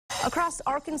Across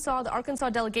Arkansas, the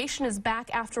Arkansas delegation is back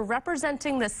after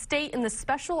representing the state in the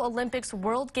Special Olympics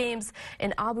World Games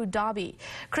in Abu Dhabi.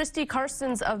 Christy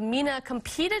Carsons of MENA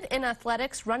competed in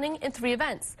athletics, running in 3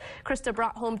 events. Krista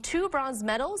brought home 2 bronze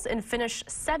medals and finished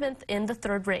 7th in the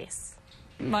 3rd race.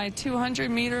 My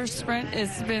 200-meter sprint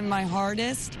has been my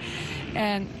hardest,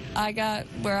 and I got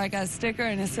a sticker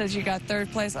and it says you got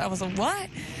 3rd place. I was like, what?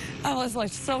 I was like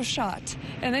so shocked,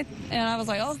 and I was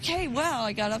like, okay, wow.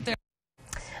 I got up there.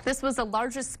 This was the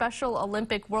largest Special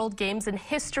Olympic World Games in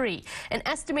history. An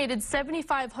estimated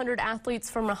 7,500 athletes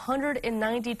from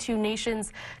 192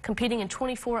 nations competing in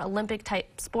 24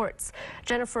 Olympic-type sports.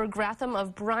 Jennifer Gratham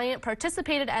of Bryant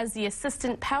participated as the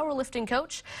assistant powerlifting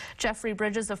coach. Jeffrey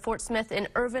Bridges of Fort Smith and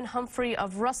Irvin Humphrey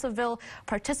of Russellville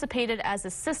participated as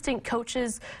assistant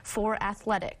coaches for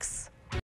athletics.